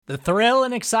The thrill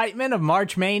and excitement of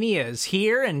March Mania is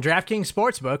here, and DraftKings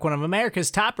Sportsbook, one of America's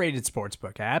top-rated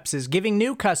sportsbook apps, is giving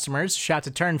new customers a shot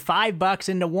to turn $5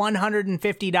 into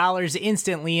 $150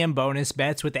 instantly in bonus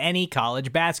bets with any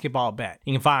college basketball bet.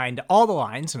 You can find all the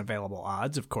lines and available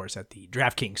odds, of course, at the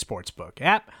DraftKings Sportsbook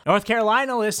app. North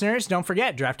Carolina listeners, don't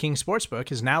forget, DraftKings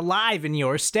Sportsbook is now live in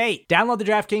your state. Download the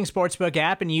DraftKings Sportsbook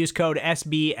app and use code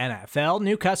SBNFL.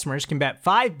 New customers can bet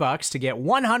 $5 to get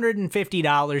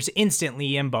 $150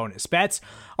 instantly in bonus bets,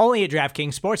 only at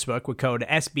DraftKings Sportsbook with code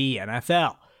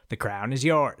SBNFL. The crown is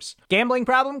yours. Gambling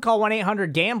problem? Call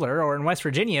 1-800-GAMBLER, or in West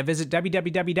Virginia, visit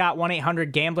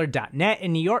www.1800gambler.net.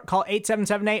 In New York, call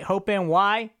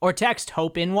 877-8-HOPE-NY or text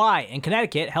HOPE-NY. In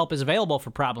Connecticut, help is available for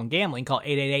problem gambling. Call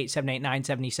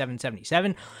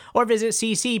 888-789-7777 or visit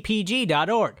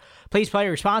ccpg.org. Please play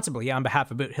responsibly on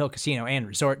behalf of Boot Hill Casino and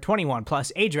Resort. 21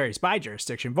 plus, age varies by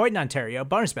jurisdiction. Void in Ontario.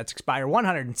 Bonus bets expire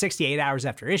 168 hours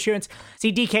after issuance.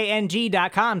 See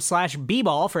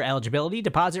dkng.com/bball for eligibility,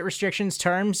 deposit restrictions,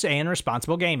 terms, and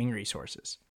responsible gaming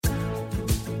resources.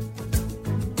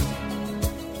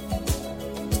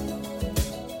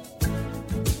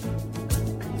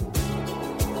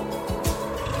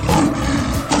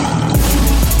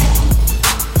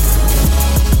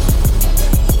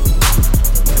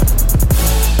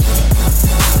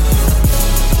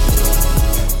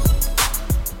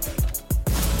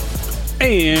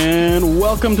 And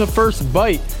welcome to First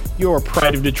Bite, your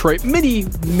Pride of Detroit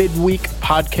midweek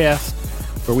podcast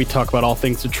where we talk about all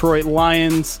things Detroit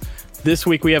Lions. This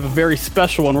week we have a very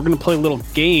special one. We're going to play a little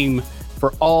game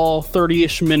for all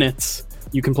 30-ish minutes.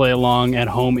 You can play along at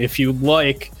home if you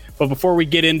like. But before we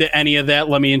get into any of that,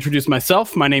 let me introduce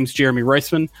myself. My name's Jeremy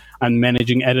Reisman. I'm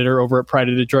managing editor over at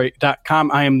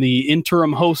prideofdetroit.com. I am the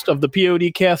interim host of the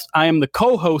PODcast. I am the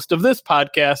co-host of this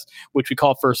podcast, which we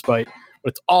call First Bite.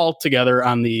 But it's all together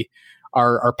on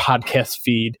our podcast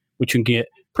feed, which you can get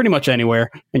pretty much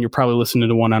anywhere. And you're probably listening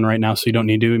to one on right now, so you don't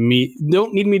need me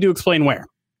to explain where.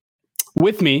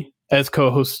 With me, as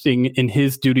co-hosting in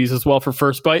his duties as well for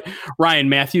First Bite, Ryan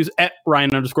Matthews at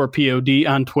Ryan_POD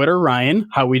on Twitter. Ryan,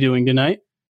 how are we doing tonight?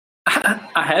 I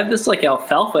have this like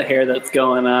alfalfa hair that's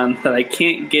going on that I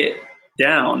can't get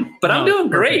down, but I'm doing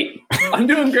great. I'm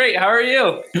doing great. How are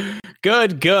you?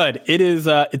 Good. It is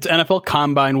it's NFL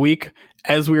Combine week.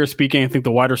 As we are speaking, I think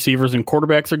the wide receivers and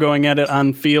quarterbacks are going at it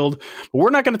on field. But we're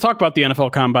not going to talk about the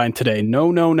NFL Combine today.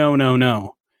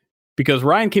 No. Because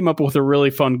Ryan came up with a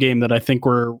really fun game that I think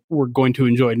we're going to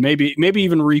enjoy. Maybe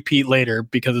even repeat later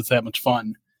because it's that much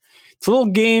fun. It's a little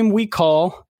game we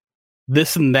call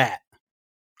This and That.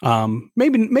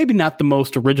 Maybe not the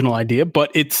most original idea,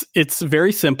 but it's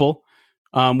very simple.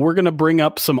 We're going to bring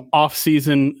up some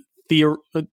off-season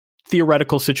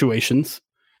theoretical situations.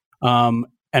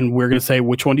 And we're going to say,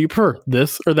 which one do you prefer,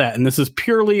 this or that? And this is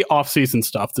purely off-season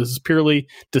stuff. This is purely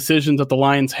decisions that the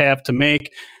Lions have to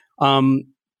make.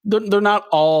 They're not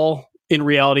all, in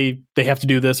reality, they have to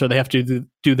do this or they have to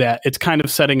do that. It's kind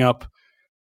of setting up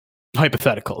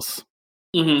hypotheticals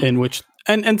in which,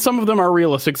 and some of them are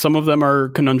realistic. Some of them are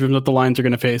conundrums that the Lions are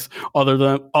going to face.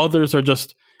 Others are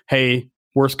just, hey,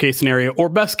 worst case scenario or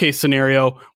best case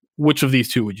scenario. Which of these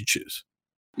two would you choose?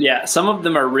 Yeah, some of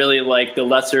them are really like the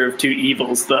lesser of two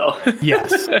evils, though.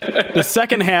 Yes. The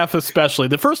second half especially.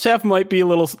 The first half might be a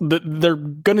little... They're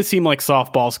going to seem like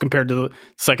softballs compared to the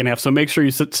second half, so make sure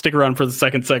you stick around for the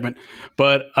second segment.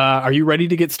 But are you ready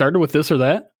to get started with this or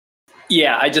that?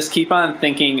 Yeah, I just keep on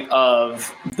thinking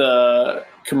of the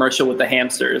commercial with the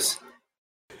hamsters.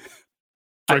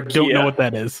 I don't know what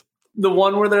that is. The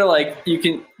one where they're like, you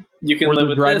can live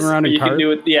with this, around or you can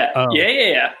do it. Yeah. Oh.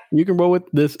 Yeah. You can roll with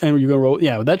this, and you're going to roll.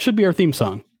 Yeah, that should be our theme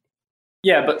song.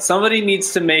 Yeah, but somebody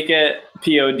needs to make it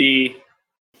POD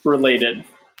related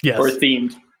or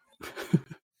themed.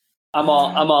 I'm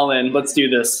all in. Let's do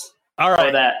this. All right.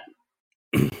 Or that.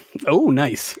 Oh,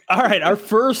 nice. All right, our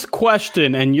first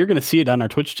question, and you're going to see it on our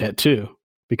Twitch chat too,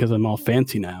 because I'm all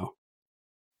fancy now.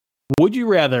 Would you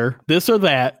rather this or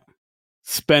that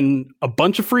spend a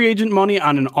bunch of free agent money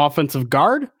on an offensive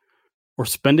guard or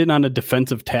spend it on a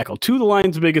defensive tackle? Two of the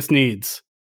Lions' biggest needs.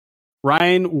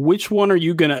 Ryan, which one are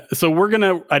you going to... So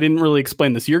I didn't really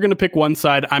explain this. You're going to pick one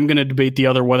side. I'm going to debate the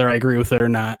other, whether I agree with it or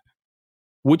not.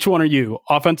 Which one are you?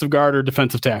 Offensive guard or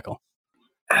defensive tackle?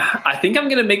 I think I'm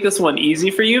going to make this one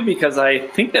easy for you because I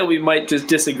think that we might just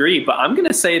disagree, but I'm going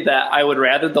to say that I would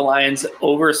rather the Lions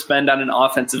overspend on an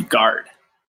offensive guard.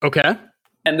 Okay.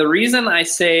 And the reason I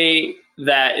say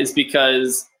that is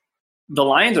because the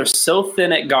Lions are so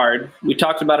thin at guard. We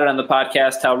talked about it on the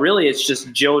podcast, how really it's just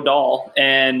Joe Dahl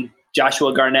and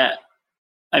Joshua Garnett.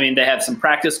 I mean, they have some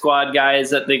practice squad guys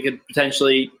that they could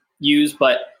potentially use,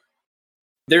 but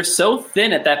they're so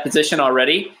thin at that position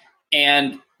already.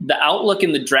 And the outlook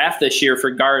in the draft this year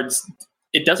for guards,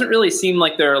 it doesn't really seem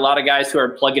like there are a lot of guys who are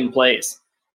plug and plays.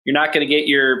 You're not going to get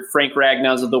your Frank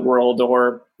Ragnows of the world,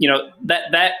 or,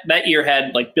 that year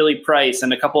had like Billy Price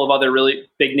and a couple of other really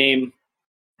big name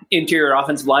interior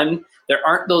offensive linemen. There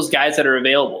aren't those guys that are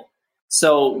available.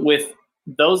 So with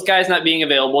those guys not being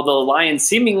available, the Lions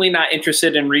seemingly not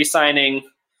interested in re-signing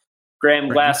Graham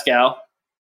Glasgow,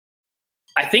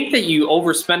 I think that you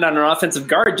overspend on an offensive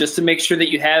guard just to make sure that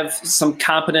you have some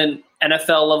competent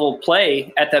NFL level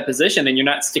play at that position, and you're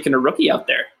not sticking a rookie out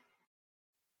there.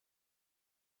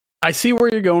 I see where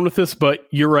you're going with this, but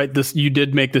you're right. You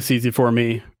did make this easy for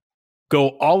me. Go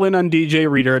all in on DJ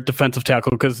Reader at defensive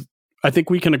tackle, because I think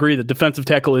we can agree that defensive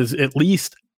tackle is at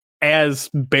least as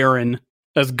barren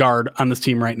as guard on this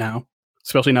team right now,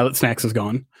 especially now that Snacks is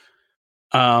gone.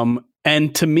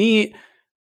 And to me,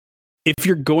 if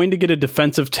you're going to get a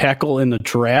defensive tackle in the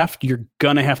draft, you're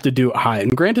going to have to do it high.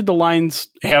 And granted, the Lions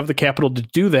have the capital to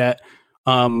do that.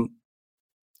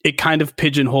 It kind of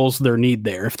pigeonholes their need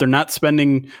there. If they're not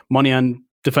spending money on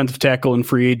defensive tackle in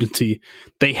free agency,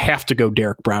 they have to go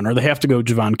Derek Brown, or they have to go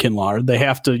Javon Kinlaw, or they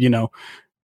have to,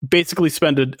 basically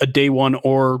spend a day one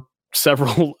or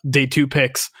several day two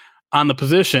picks on the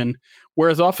position.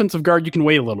 Whereas offensive guard, you can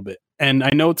wait a little bit. And I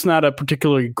know it's not a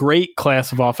particularly great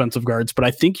class of offensive guards, but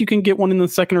I think you can get one in the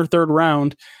second or third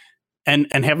round and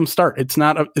have them start. It's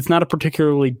not a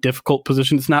particularly difficult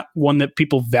position. It's not one that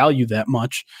people value that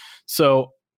much.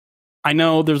 So I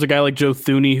know there's a guy like Joe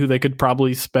Thuney who they could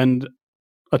probably spend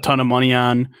a ton of money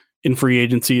on in free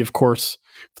agency. Of course,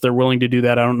 if they're willing to do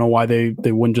that, I don't know why they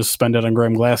wouldn't just spend it on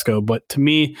Graham Glasgow. But to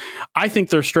me, I think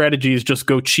their strategy is just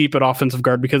go cheap at offensive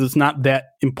guard, because it's not that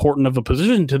important of a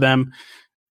position to them,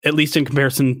 at least in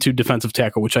comparison to defensive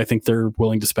tackle, which I think they're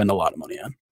willing to spend a lot of money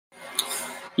on.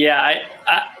 Yeah,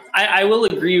 I will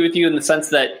agree with you in the sense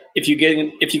that if you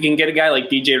can get a guy like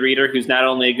DJ Reader, who's not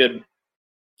only a good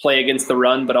play against the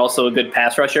run, but also a good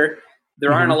pass rusher,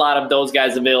 there aren't a lot of those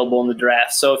guys available in the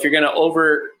draft. So if you're going to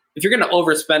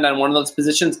overspend on one of those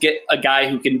positions, get a guy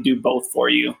who can do both for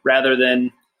you, rather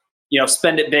than,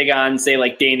 spend it big on, say,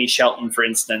 like Danny Shelton, for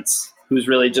instance, who's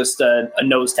really just a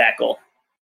nose tackle,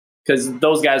 because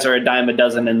those guys are a dime a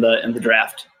dozen in the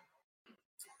draft.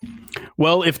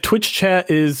 Well, if Twitch chat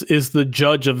is the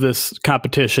judge of this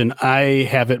competition, I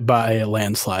have it by a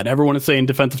landslide. Everyone is saying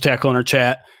defensive tackle in our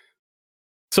chat.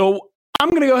 So I'm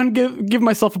going to go ahead and give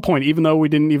myself a point, even though we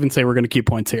didn't even say we're going to keep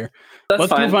points here. That's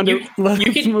fine. Move on you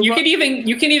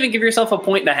can even give yourself a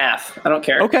point and a half. I don't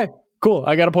care. Okay, cool.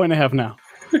 I got a point and a half now.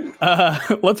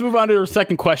 Let's move on to our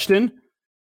second question.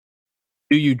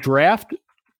 Do you draft,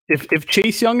 if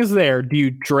Chase Young is there, do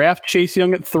you draft Chase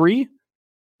Young at 3,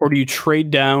 or do you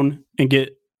trade down and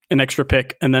get an extra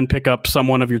pick and then pick up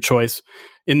someone of your choice?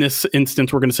 In this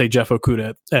instance, we're going to say Jeff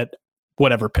Okudah at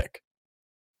whatever pick.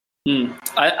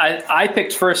 I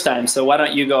picked first time, so why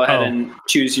don't you go ahead and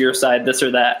choose your side, this or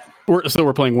that?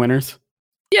 We're playing winners?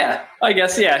 Yeah, I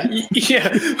guess, yeah.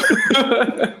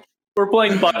 We're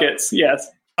playing buckets, yes.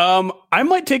 I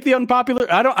might take the unpopular.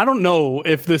 I don't know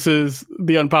if this is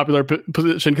the unpopular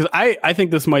position, because I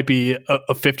think this might be a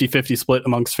 50-50 split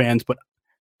amongst fans, but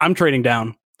I'm trading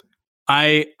down.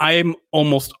 I'm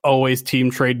almost always team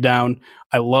trade down.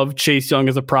 I love Chase Young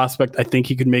as a prospect. I think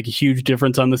he could make a huge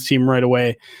difference on this team right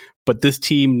away. But this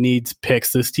team needs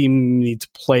picks. This team needs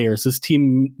players. This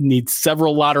team needs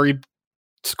several lottery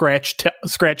scratch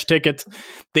tickets.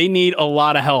 They need a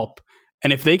lot of help.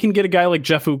 And if they can get a guy like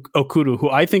Jeff Okudah,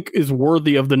 who I think is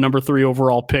worthy of the number 3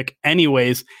 overall pick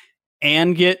anyways,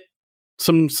 and get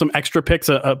some extra picks,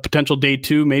 a potential day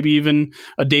 2, maybe even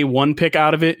a day 1 pick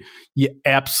out of it, you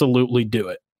absolutely do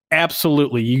it.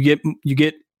 Absolutely. You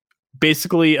get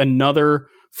basically another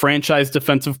franchise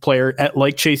defensive player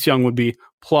like Chase Young would be,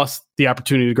 plus the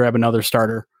opportunity to grab another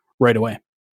starter right away.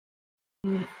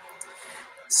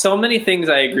 So many things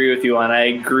I agree with you on. I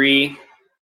agree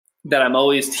that I'm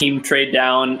always team trade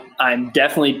down. I'm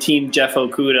definitely team Jeff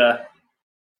Okudah.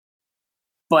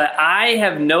 But I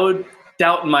have no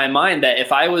doubt in my mind that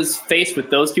if I was faced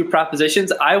with those two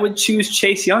propositions, I would choose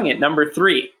Chase Young at number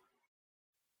 3.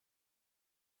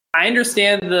 I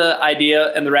understand the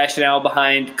idea and the rationale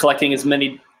behind collecting as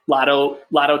many lotto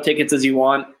tickets as you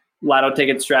want, lotto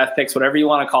tickets, draft picks, whatever you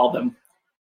want to call them.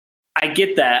 I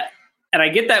get that. And I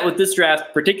get that with this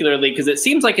draft particularly, because it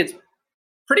seems like it's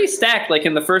pretty stacked, like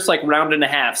in the first round and a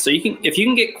half. So if you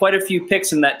can get quite a few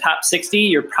picks in that top 60,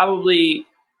 you're probably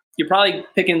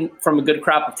picking from a good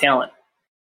crop of talent.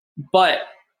 But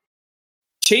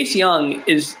Chase Young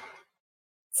is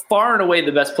far and away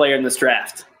the best player in this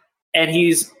draft. And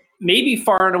he's maybe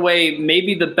far and away,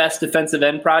 maybe the best defensive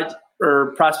end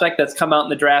prospect that's come out in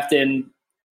the draft in,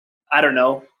 I don't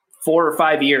know, 4 or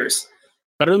 5 years.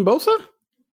 Better than Bosa?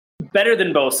 Better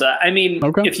than Bosa. I mean,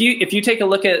 okay. if you take a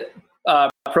look at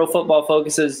Pro Football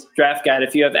Focus's draft guide,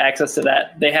 if you have access to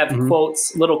that, they have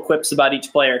quotes, little quips about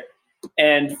each player.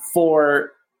 And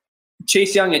for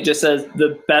Chase Young, it just says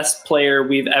the best player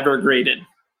we've ever graded.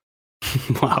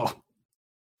 Wow.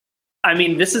 I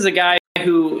mean, this is a guy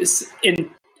who since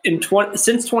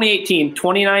 2018,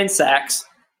 29 sacks,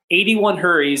 81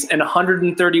 hurries, and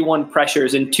 131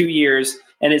 pressures in 2 years.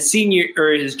 And his junior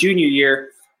year,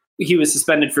 he was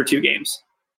suspended for 2 games.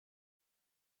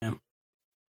 Yeah.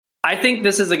 I think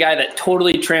this is a guy that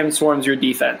totally transforms your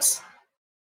defense.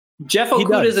 Jeff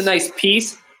Okudah is a nice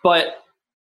piece, but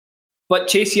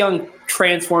Chase Young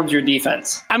transforms your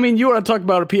defense. I mean, you want to talk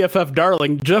about a PFF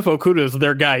darling? Jeff Okudah is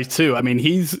their guy too. I mean,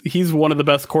 he's one of the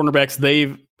best cornerbacks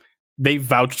they've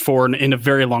vouched for in a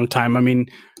very long time. I mean,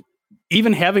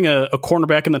 even having a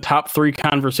cornerback in the top 3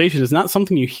 conversation is not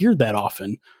something you hear that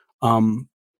often.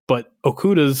 But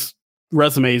Okudah's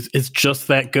resume is just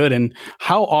that good. And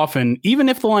how often, even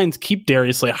if the Lions keep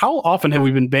Darius Slay, how often have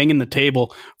we been banging the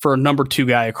table for a number 2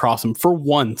 guy across him? For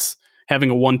once, having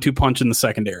a 1-2 punch in the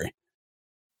secondary.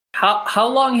 How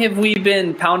long have we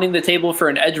been pounding the table for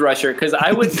an edge rusher? Because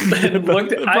I would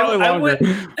looked. I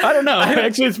don't know.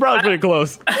 Actually, it's probably pretty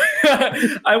close.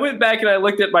 I went back and I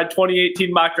looked at my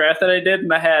 2018 mock draft that I did,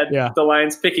 and I had the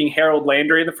Lions picking Harold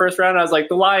Landry in the first round. I was like,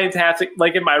 the Lions have to,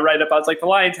 like in my write-up, I was like, the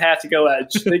Lions have to go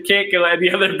edge. They can't go any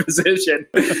other position.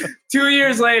 2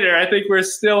 years later, I think we're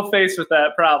still faced with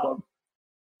that problem.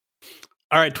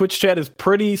 All right, Twitch chat is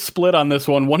pretty split on this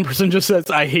one. One person just says,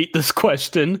 I hate this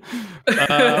question.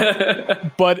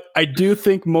 But I do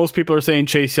think most people are saying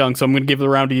Chase Young, so I'm going to give the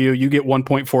round to you. You get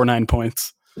 1.49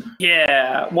 points.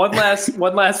 Yeah. One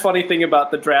last funny thing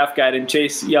about the draft guide and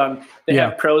Chase Young, they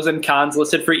have pros and cons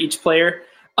listed for each player.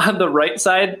 On the right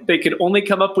side, they could only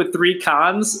come up with 3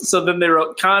 cons. So then they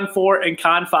wrote con 4 and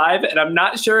con 5. And I'm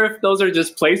not sure if those are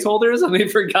just placeholders and they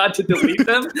forgot to delete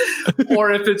them or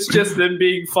if it's just them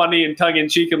being funny and tongue in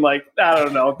cheek and like, I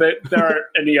don't know, there aren't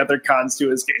any other cons to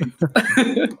his game.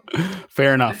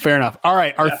 Fair enough. All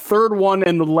right. Our third one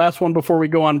and the last one before we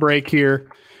go on break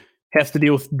here has to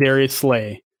deal with Darius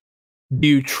Slay. Do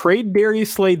you trade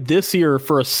Darius Slay this year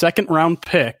for a 2nd round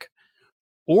pick?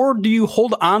 Or do you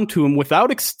hold on to him without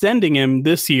extending him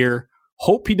this year,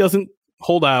 hope he doesn't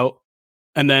hold out,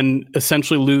 and then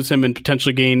essentially lose him and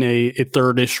potentially gain a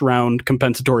 3rd-ish round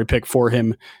compensatory pick for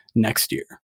him next year?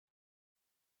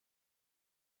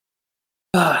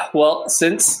 Well,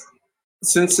 since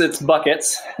it's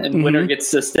buckets and winner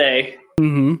gets to stay,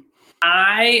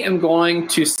 I am going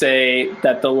to say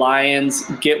that the Lions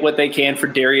get what they can for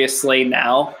Darius Slay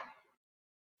now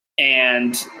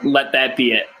and let that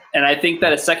be it. And I think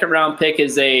that a 2nd round pick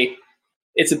it's a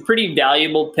pretty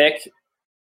valuable pick,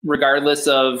 regardless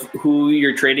of who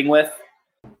you're trading with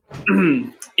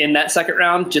in that 2nd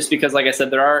round. Just because, like I said,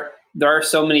 there are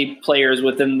so many players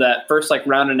within that first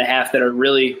round and a half that are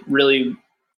really, really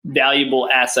valuable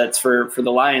assets for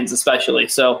the Lions, especially.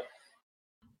 So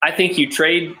I think you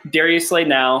trade Darius Slay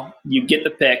now, you get the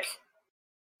pick.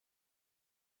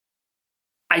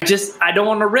 I don't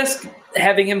want to risk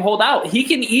having him hold out. He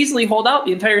can easily hold out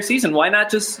the entire season. Why not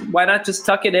just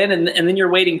tuck it in and then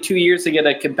you're waiting 2 years to get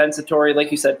a compensatory,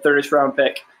 like you said, 3rd round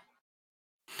pick.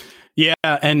 Yeah,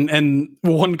 and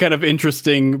one kind of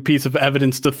interesting piece of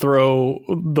evidence to throw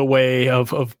the way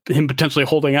of him potentially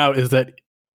holding out is that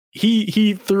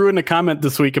he threw in a comment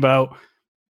this week about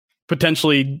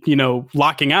potentially,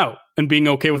 locking out and being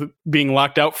okay with being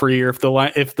locked out for a year if the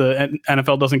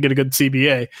NFL doesn't get a good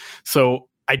CBA. So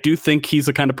I do think he's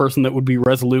the kind of person that would be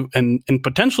resolute and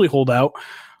potentially hold out.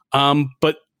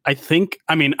 But I think,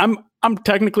 I'm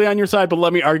technically on your side, but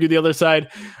let me argue the other side.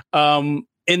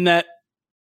 In that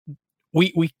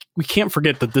we can't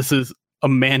forget that this is a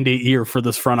mandate year for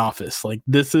this front office. Like,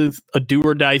 this is a do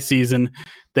or die season.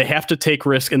 They have to take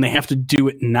risk and they have to do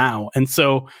it now. And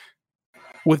so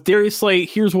with Darius Slay,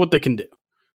 here's what they can do.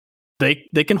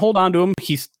 They can hold on to him.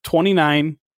 He's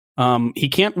 29. He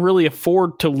can't really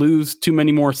afford to lose too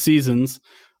many more seasons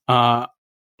by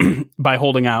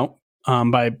holding out,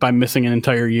 by missing an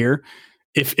entire year.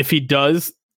 If he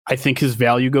does, I think his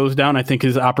value goes down. I think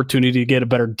his opportunity to get a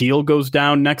better deal goes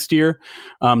down next year,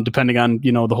 depending on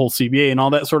the whole CBA and all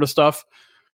that sort of stuff.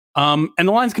 And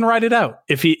the Lions can ride it out.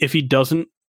 If he doesn't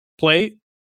play,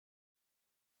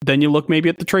 then you look maybe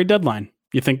at the trade deadline.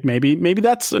 You think maybe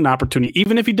that's an opportunity.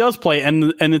 Even if he does play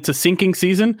and it's a sinking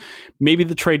season, maybe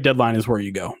the trade deadline is where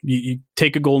you go. You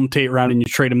take a Golden Tate round and you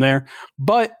trade him there.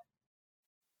 But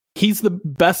he's the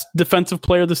best defensive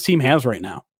player this team has right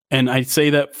now. And I say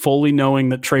that fully knowing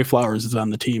that Trey Flowers is on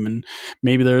the team. And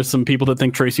maybe there's some people that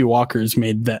think Tracy Walker's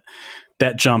made that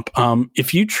jump.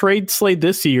 If you trade Slade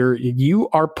this year, you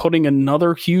are putting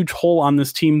another huge hole on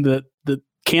this team that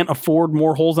can't afford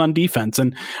more holes on defense.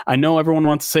 And I know everyone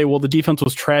wants to say, well, the defense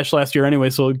was trash last year anyway,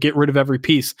 so get rid of every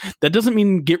piece. That doesn't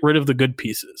mean get rid of the good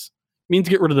pieces. It means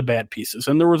get rid of the bad pieces.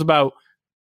 And there was about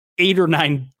 8 or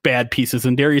 9 bad pieces,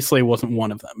 and Darius Slay wasn't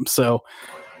one of them. So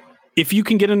if you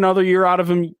can get another year out of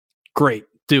him, great,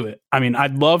 do it. I mean,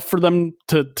 I'd love for them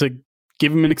to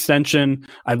give him an extension.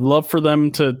 I'd love for them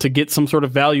to get some sort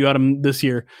of value out of him this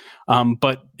year.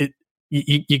 But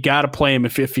you got to play him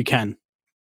if you can.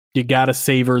 You got to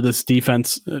savor this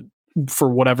defense for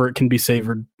whatever it can be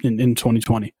savored in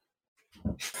 2020.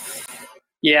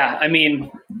 Yeah, I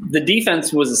mean, the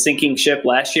defense was a sinking ship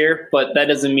last year, but that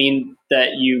doesn't mean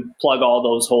that you plug all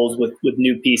those holes with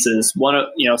new pieces.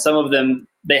 Some of them,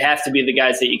 they have to be the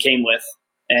guys that you came with.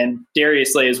 And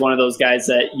Darius Slay is one of those guys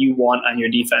that you want on your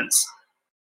defense.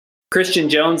 Christian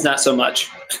Jones, not so much.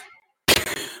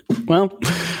 Well,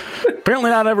 apparently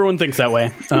not everyone thinks that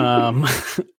way.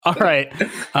 All right.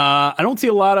 I don't see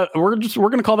a lot of, we're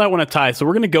going to call that one a tie. So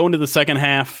we're going to go into the second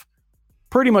half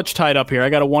pretty much tied up here. I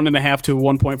got a 1.5 to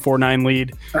 1.49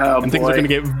 lead. And things are going to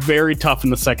get very tough in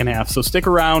the second half. So stick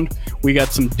around. We got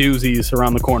some doozies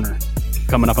around the corner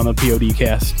coming up on the POD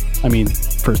cast. I mean,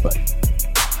 First Bite.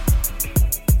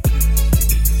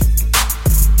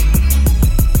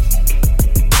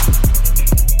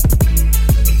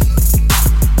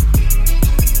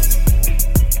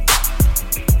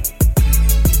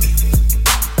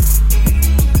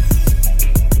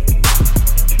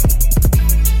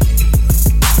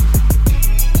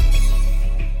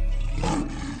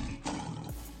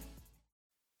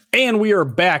 And we are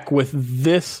back with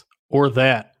This or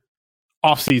That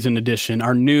off-season edition,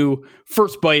 our new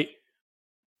First Bite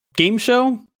game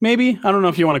show, maybe? I don't know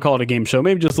if you want to call it a game show.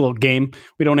 Maybe just a little game.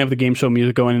 We don't have the game show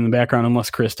music going in the background unless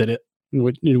Chris did it,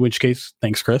 in which case,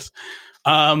 thanks, Chris.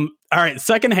 All right,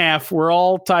 second half, we're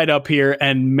all tied up here,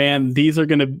 and man,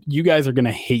 you guys are going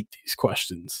to hate these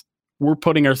questions. We're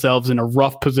putting ourselves in a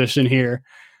rough position here,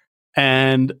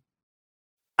 and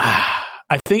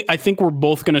I think we're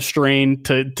both going to strain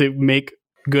to make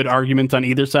good arguments on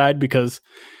either side because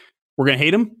we're going to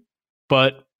hate them.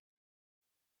 But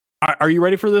are you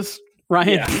ready for this,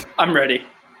 Ryan? Yeah, I'm ready.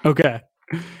 Okay,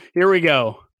 here we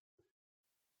go.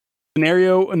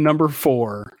 Scenario number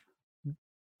 4.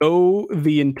 Go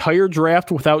the entire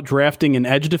draft without drafting an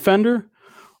edge defender,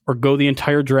 or go the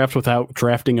entire draft without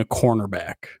drafting a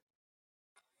cornerback.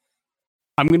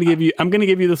 I'm going to give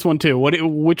you this one too.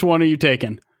 Which one are you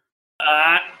taking?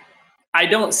 I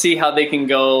don't see how they can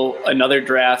go another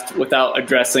draft without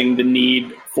addressing the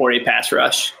need for a pass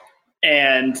rush.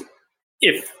 And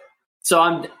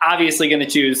I'm obviously going to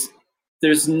choose,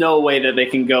 there's no way that they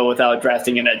can go without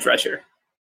drafting an edge rusher.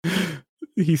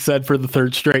 He said for the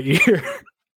third straight year.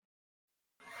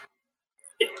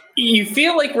 You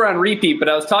feel like we're on repeat, but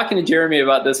I was talking to Jeremy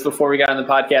about this before we got on the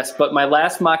podcast. But my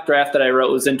last mock draft that I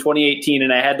wrote was in 2018,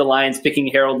 and I had the Lions picking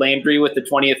Harold Landry with the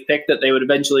 20th pick that they would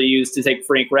eventually use to take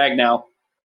Frank Ragnow.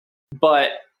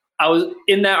 But I was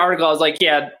in that article, I was like,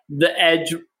 yeah, the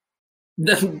edge,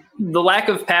 the lack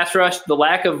of pass rush, the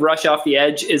lack of rush off the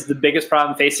edge is the biggest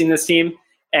problem facing this team.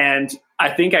 And I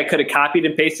think I could have copied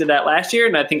and pasted that last year,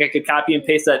 and I think I could copy and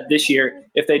paste that this year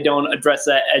if they don't address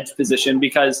that edge position,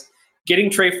 because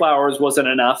getting Trey Flowers wasn't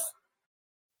enough.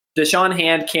 Deshaun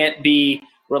Hand can't be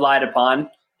relied upon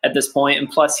at this point, and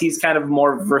plus he's kind of a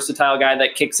more versatile guy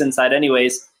that kicks inside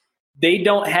anyways. They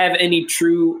don't have any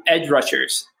true edge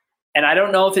rushers. And I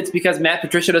don't know if it's because Matt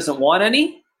Patricia doesn't want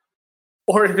any,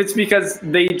 or if it's because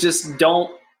they just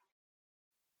don't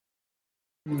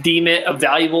deem it a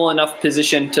valuable enough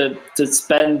position to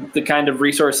spend the kind of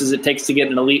resources it takes to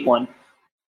get an elite one.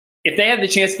 If they have the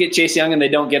chance to get Chase Young and they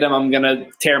don't get him, I'm going to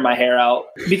tear my hair out.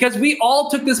 Because we all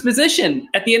took this position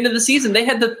at the end of the season. They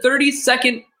had the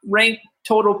 32nd ranked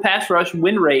total pass rush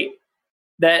win rate,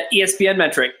 that ESPN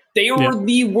metric. They were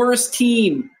the worst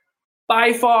team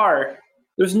by far.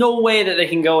 There's no way that they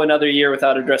can go another year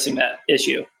without addressing that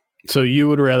issue. So you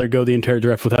would rather go the entire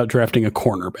draft without drafting a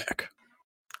cornerback?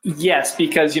 Yes,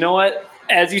 because you know what?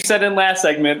 As you said in last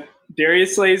segment,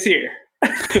 Darius Slay's here.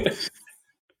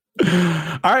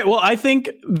 All right. Well, I think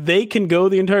they can go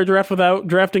the entire draft without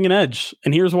drafting an edge.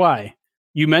 And here's why.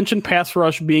 You mentioned pass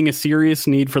rush being a serious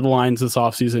need for the Lions this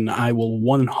offseason. I will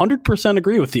 100%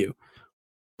 agree with you.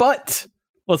 But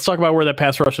let's talk about where that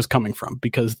pass rush is coming from,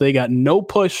 because they got no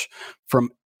push from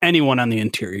anyone on the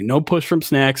interior. No push from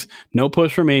Snacks, no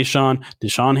push from A'Shawn.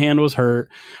 Deshaun Hand was hurt.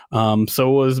 So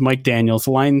was Mike Daniels.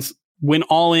 The Lions went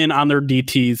all in on their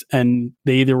DTs, and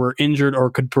they either were injured or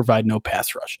could provide no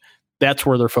pass rush. That's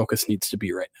where their focus needs to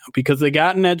be right now, because they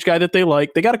got an edge guy that they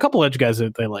like. They got a couple edge guys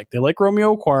that they like. They like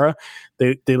Romeo Okwara.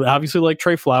 They obviously like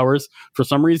Trey Flowers. For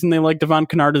some reason, they like Devon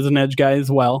Kennard as an edge guy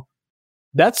as well.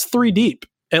 That's 3 deep,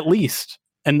 at least.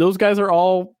 And those guys are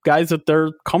all guys that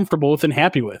they're comfortable with and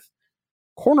happy with.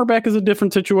 Cornerback is a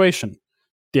different situation.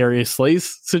 Darius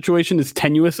Slay's situation is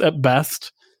tenuous at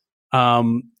best.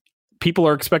 People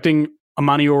are expecting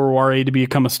Amani Oruwariye to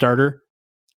become a starter.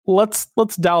 Let's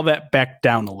dial that back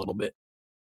down a little bit,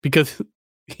 because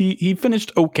he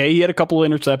finished okay. He had a couple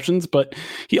of interceptions, but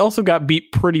he also got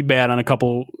beat pretty bad on a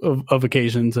couple of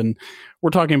occasions. And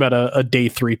we're talking about a day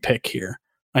 3 pick here.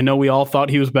 I know we all thought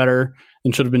he was better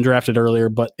and should have been drafted earlier,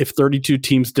 but if 32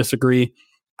 teams disagree,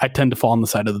 I tend to fall on the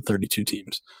side of the 32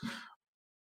 teams.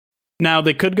 Now,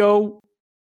 they could go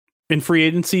in free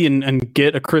agency and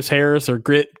get a Chris Harris or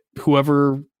get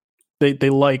whoever they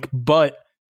like, but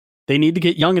they need to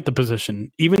get young at the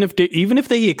position. Even if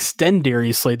they extend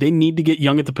Darius Slay, they need to get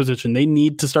young at the position. They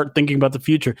need to start thinking about the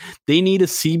future. They need a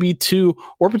CB2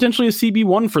 or potentially a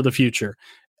CB1 for the future.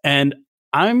 And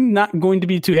I'm not going to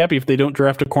be too happy if they don't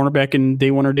draft a cornerback in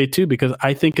day 1 or day 2, because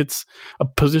I think it's a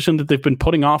position that they've been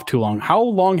putting off too long. How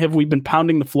long have we been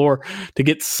pounding the floor to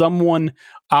get someone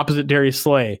opposite Darius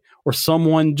Slay, or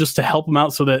someone just to help him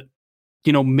out so that,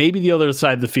 maybe the other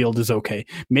side of the field is okay?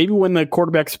 Maybe when the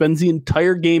quarterback spends the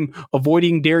entire game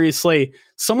avoiding Darius Slay,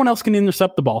 someone else can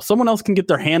intercept the ball. Someone else can get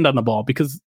their hand on the ball,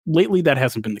 because lately that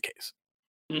hasn't been the case.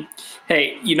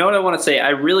 Hey, you know what I want to say?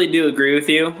 I really do agree with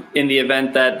you in the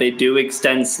event that they do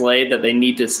extend Slay, that they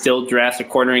need to still draft a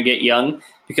corner and get young,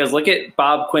 because look at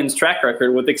Bob Quinn's track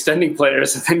record with extending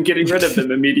players and then getting rid of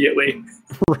them immediately.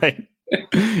 Right.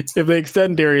 If they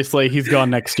extend Darius Slay, he's gone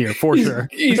next year for sure.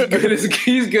 He's good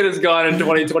as gone in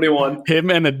 2021. Him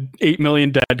and an $8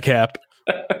 million dead cap,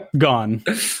 gone.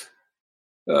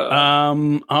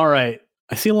 All right.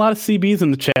 I see a lot of CBs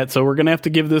in the chat, so we're going to have to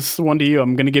give this one to you.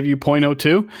 I'm going to give you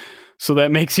 0.02. So that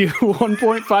makes you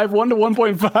 1.51 to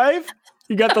 1.5.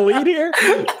 You got the lead here.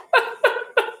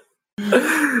 This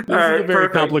is a very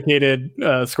complicated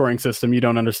scoring system. You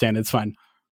don't understand. It's fine.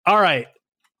 All right.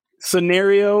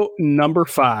 Scenario number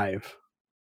 5.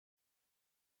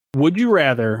 Would you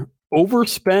rather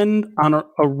overspend on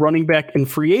a running back in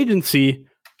free agency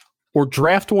or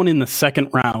draft one in the second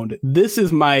round? This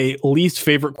is my least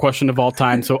favorite question of all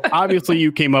time. So obviously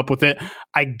you came up with it.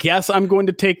 I guess I'm going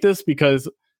to take this because,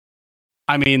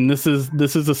 this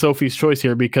is a Sophie's choice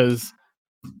here, because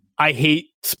I hate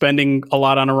spending a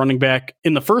lot on a running back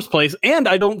in the first place. And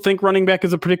I don't think running back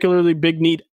is a particularly big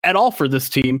need at all for this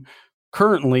team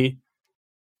currently.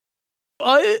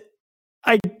 But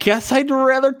I guess I'd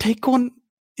rather take one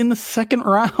in the second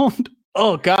round.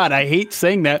 Oh, God, I hate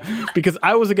saying that, because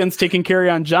I was against taking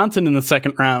Kerryon Johnson in the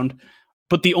second round.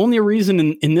 But the only reason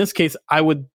in this case I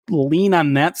would lean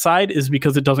on that side is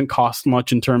because it doesn't cost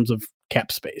much in terms of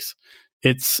cap space.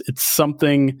 It's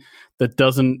something that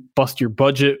doesn't bust your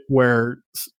budget, where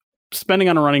spending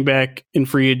on a running back in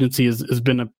free agency has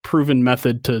been a proven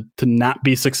method to not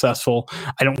be successful.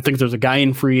 I don't think there's a guy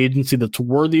in free agency that's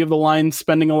worthy of the Lions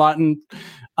spending a lot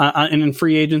in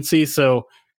free agency. So,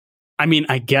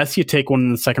 I guess you take one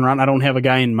in the second round. I don't have a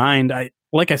guy in mind.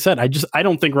 Like I said, I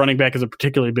don't think running back is a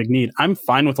particularly big need. I'm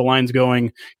fine with the Lions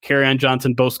going Kerryon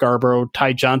Johnson, Bo Scarborough,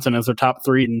 Ty Johnson as their top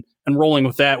 3 and rolling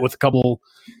with that with a couple,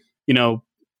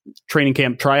 training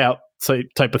camp tryout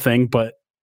type of thing. But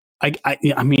I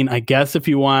guess if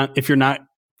you're not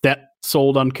that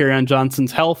sold on Kerryon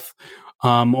Johnson's health,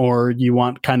 or you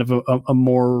want kind of a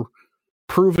more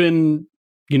proven,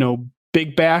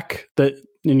 big back that,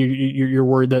 and you're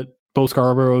worried that Bo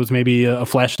Scarborough is maybe a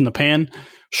flash in the pan.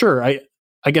 Sure.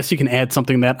 I guess you can add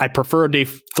something that I prefer a day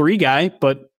 3 guy,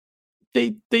 but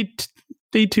day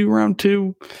 2, round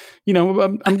 2,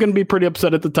 I'm going to be pretty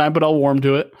upset at the time, but I'll warm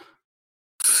to it.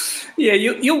 Yeah,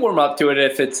 you'll warm up to it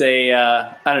if it's a,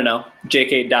 I don't know,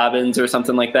 J.K. Dobbins or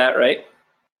something like that, right?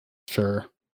 Sure.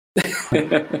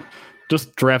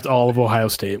 Just draft all of Ohio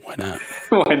State. Why not?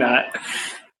 Why not?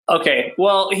 Okay,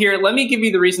 well, here, let me give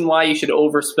you the reason why you should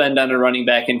overspend on a running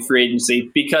back in free agency.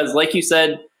 Because, like you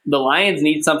said, the Lions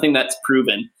need something that's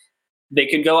proven. They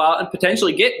could go out and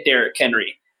potentially get Derrick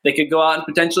Henry. They could go out and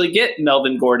potentially get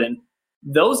Melvin Gordon.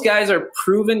 Those guys are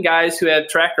proven guys who have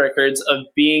track records of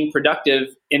being productive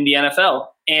in the NFL.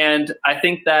 And I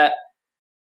think that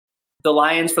the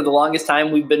Lions, for the longest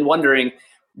time, we've been wondering,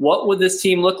 what would this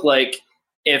team look like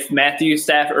if Matthew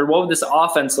Stafford, or what would this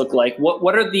offense look like?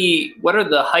 What are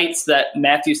the heights that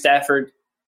Matthew Stafford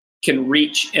can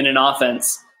reach in an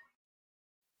offense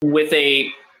with a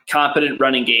competent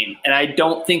running game? And I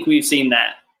don't think we've seen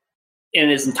that in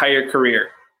his entire career.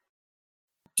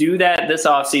 Do that this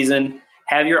offseason.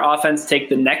 Have your offense take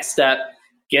the next step.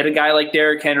 Get a guy like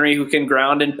Derrick Henry who can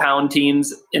ground and pound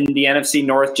teams in the NFC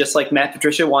North, just like Matt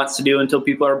Patricia wants to do until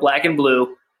people are black and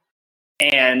blue,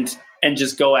 and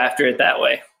just go after it that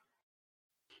way.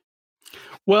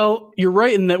 Well, you're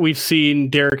right in that we've seen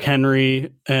Derrick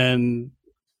Henry and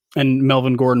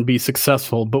Melvin Gordon be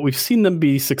successful, but we've seen them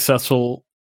be successful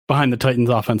behind the Titans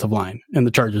offensive line and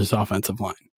the Chargers offensive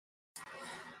line.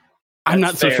 I'm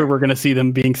not so sure we're going to see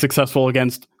them being successful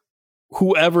against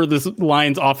whoever this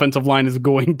Lions offensive line is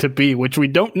going to be, which we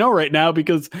don't know right now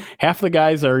because half the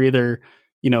guys are either,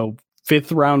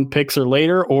 fifth round picks or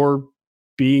later, or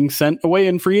being sent away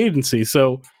in free agency.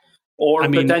 So,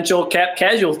 potential cap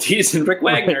casualties in Rick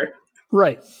Wagner.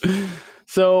 Right.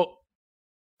 So,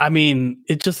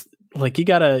 it just like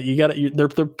they're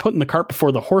putting the cart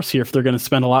before the horse here if they're going to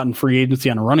spend a lot in free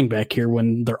agency on a running back here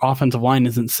when their offensive line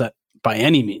isn't set by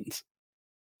any means.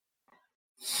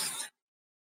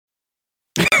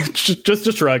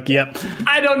 just shrug. Yep.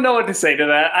 I don't know what to say to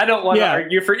that. I don't want to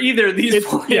argue for either of these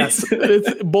points. Yes,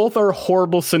 both are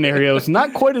horrible scenarios.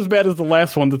 Not quite as bad as the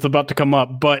last one that's about to come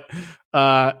up, but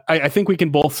I think we can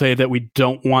both say that we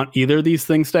don't want either of these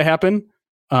things to happen.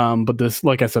 But this,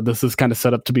 like I said, this is kind of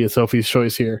set up to be a Sophie's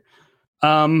choice here.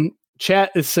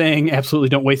 Chat is saying absolutely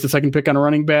don't waste a second pick on a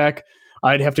running back.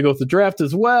 I'd have to go with the draft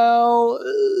as well.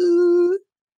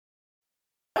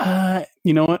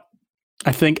 You know what?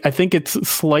 I think it's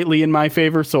slightly in my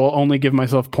favor, so I'll only give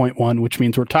myself 0.1, which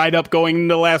means we're tied up going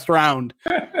into the last round.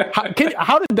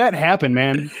 How did that happen,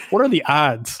 man? What are the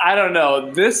odds? I don't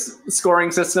know. This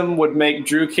scoring system would make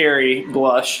Drew Carey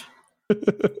blush.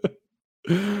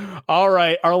 All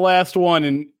right, our last one,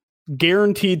 and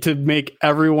guaranteed to make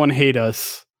everyone hate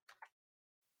us.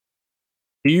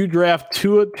 Do you draft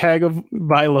Tua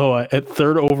Tagovailoa at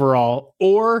 3rd overall,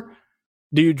 or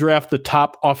do you draft the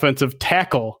top offensive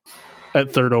tackle at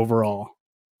 3rd overall?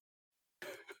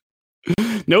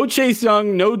 No Chase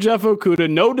Young, no Jeff Okudah,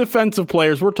 no defensive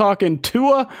players. We're talking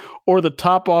Tua or the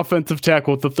top offensive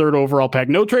tackle with the 3rd overall pack.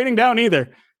 No trading down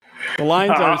either. The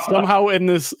Lions are somehow in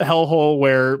this hellhole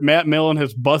where Matt Millen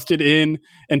has busted in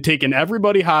and taken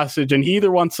everybody hostage, and he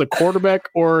either wants a quarterback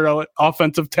or an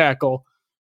offensive tackle.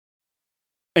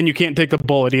 And you can't take the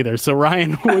bullet either. So,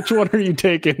 Ryan, which one are you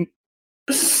taking?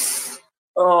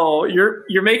 Oh,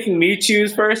 you're making me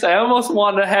choose first. I almost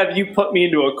want to have you put me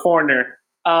into a corner.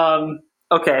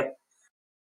 Okay.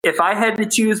 If I had to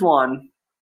choose one,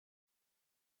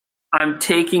 I'm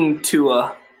taking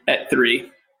Tua at 3.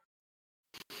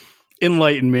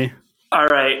 Enlighten me. All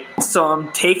right. So I'm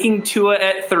taking Tua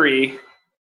at 3.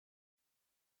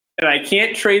 And I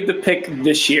can't trade the pick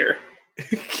this year.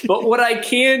 But what I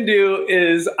can do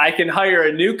is I can hire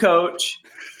a new coach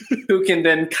who can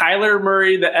then Kyler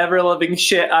Murray the ever-loving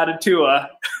shit out of Tua.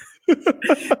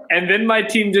 And then my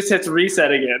team just hits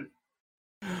reset again.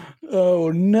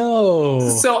 Oh, no.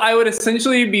 So I would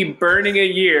essentially be burning a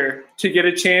year to get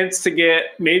a chance to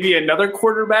get maybe another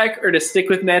quarterback or to stick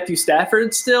with Matthew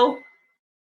Stafford still.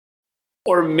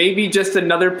 Or maybe just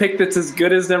another pick that's as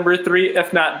good as number 3,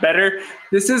 if not better.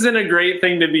 This isn't a great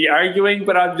thing to be arguing,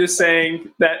 but I'm just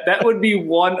saying that would be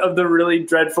one of the really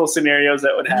dreadful scenarios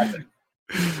that would happen.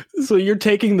 So you're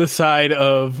taking the side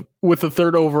of, with the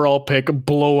 3rd overall pick,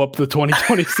 blow up the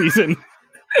 2020 season.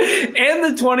 And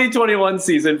the 2021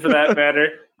 season, for that matter.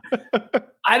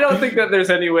 I don't think that there's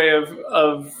any way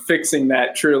of fixing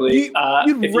that, truly.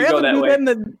 You'd if rather you go that do way.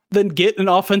 that than get an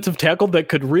offensive tackle that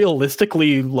could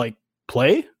realistically,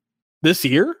 play this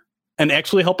year and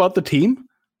actually help out the team?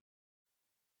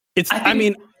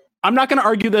 I'm not going to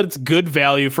argue that it's good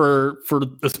value for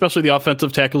especially the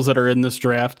offensive tackles that are in this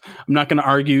draft. I'm not going to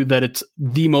argue that it's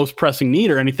the most pressing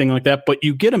need or anything like that, but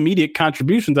you get immediate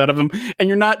contributions out of him, and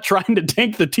you're not trying to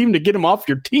tank the team to get him off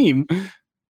your team.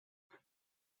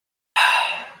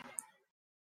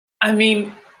 I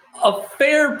mean, a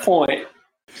fair point.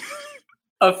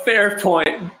 A fair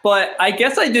point, but I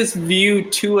guess I just view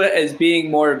Tua as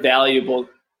being more valuable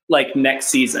next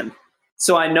season.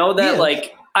 So I know that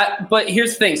but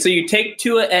here's the thing. So you take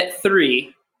Tua at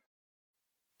 3.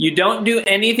 You don't do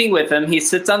anything with him. He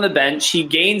sits on the bench. He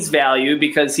gains value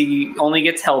because he only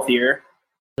gets healthier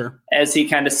as he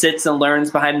kind of sits and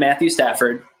learns behind Matthew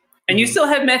Stafford. And you still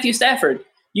have Matthew Stafford.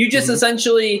 You just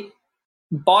essentially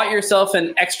bought yourself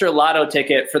an extra lotto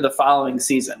ticket for the following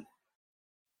season.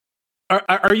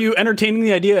 Are you entertaining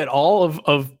the idea at all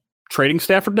of trading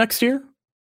Stafford next year?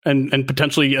 and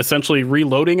potentially essentially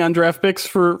reloading on draft picks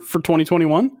for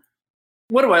 2021?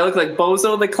 What do I look like,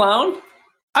 Bozo the Clown?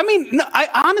 I mean, no, I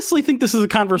honestly think this is a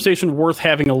conversation worth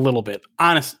having a little bit.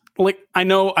 Honest, like I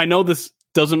know this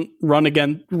doesn't run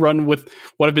with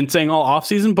what I've been saying all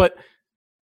offseason, but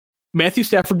Matthew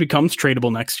Stafford becomes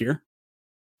tradable next year.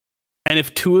 And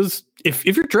if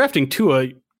you're drafting Tua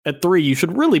at 3, you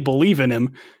should really believe in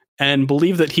him and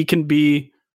believe that he can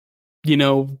be, I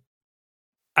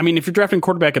mean, if you're drafting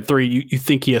quarterback at 3, you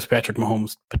think he has Patrick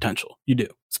Mahomes potential. You do,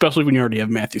 especially when you already have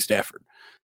Matthew Stafford.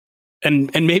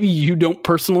 And maybe you don't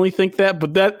personally think that,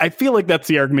 but I feel like that's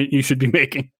the argument you should be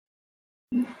making.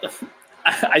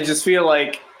 I just feel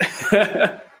like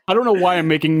I don't know why I'm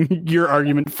making your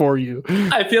argument for you.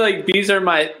 I feel like these are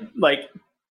my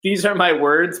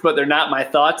words, but they're not my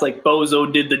thoughts. Like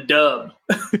Bozo did the dub.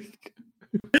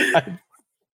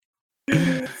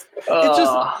 It's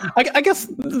just, I guess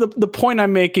the point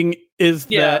I'm making is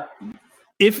that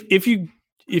if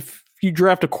you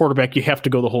draft a quarterback, you have to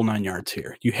go the whole 9 yards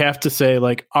here. You have to say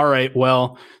like, all right,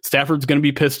 well, Stafford's going to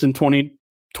be pissed in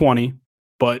 2020,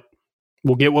 but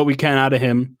we'll get what we can out of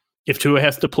him. If Tua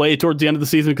has to play towards the end of the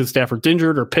season because Stafford's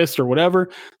injured or pissed or whatever,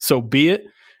 so be it.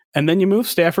 And then you move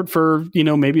Stafford for,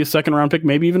 maybe a 2nd round pick,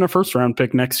 maybe even a 1st round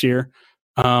pick next year.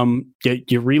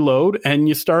 You reload and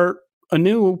you start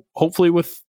anew, hopefully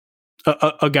with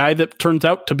a guy that turns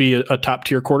out to be a top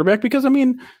tier quarterback, because I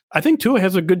mean, I think Tua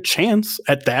has a good chance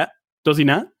at that. Does he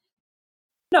not?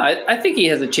 No, I think he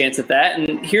has a chance at that.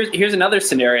 And here's another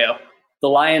scenario. The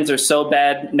Lions are so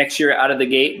bad next year out of the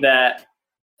gate that,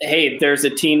 hey, there's a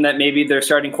team that maybe their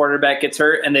starting quarterback gets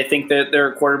hurt and they think that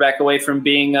they're a quarterback away from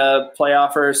being a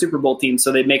playoff or a Super Bowl team.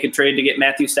 So they make a trade to get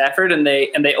Matthew Stafford and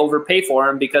they overpay for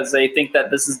him because they think that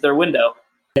this is their window.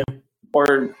 Yeah.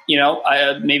 Or,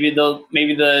 maybe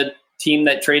the team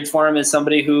that trades for him is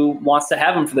somebody who wants to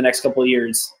have him for the next couple of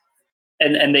years.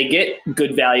 And they get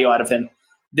good value out of him.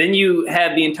 Then you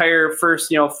have the entire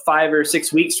first, 5 or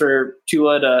 6 weeks for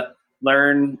Tua to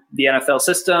learn the NFL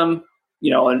system,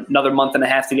 another month and a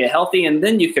half to get healthy, and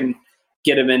then you can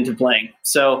get him into playing.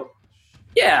 So,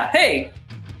 yeah, hey,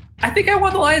 I think I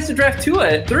want the Lions to draft Tua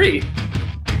at 3.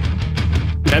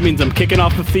 That means I'm kicking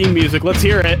off the theme music. Let's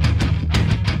hear it.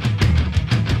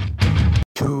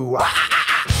 Tua.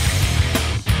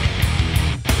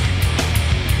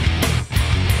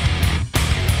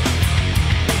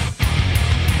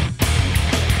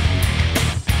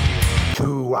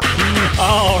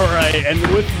 All right, and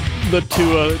with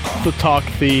the talk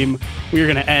theme, we are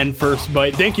going to end First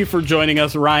Bite. Thank you for joining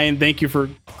us, Ryan. Thank you for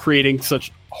creating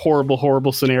such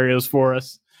horrible scenarios for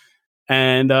us.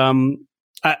 And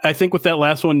I think with that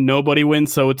last one, nobody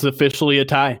wins, so it's officially a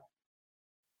tie.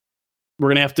 We're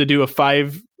going to have to do a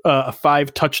five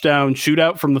touchdown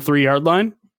shootout from the 3-yard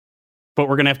line. But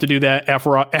we're going to have to do that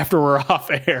after we're off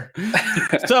air.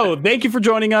 So thank you for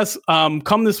joining us.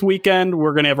 Come this weekend,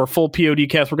 we're going to have our full POD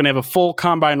cast. We're going to have a full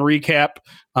combine recap.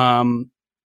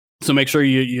 So make sure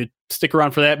you stick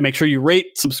around for that. Make sure you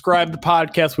rate, subscribe to the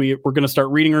podcast. We're going to start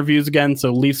reading reviews again.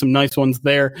 So leave some nice ones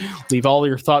there. Leave all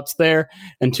your thoughts there.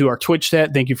 And to our Twitch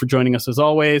chat, thank you for joining us as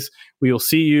always. We will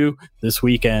see you this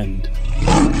weekend.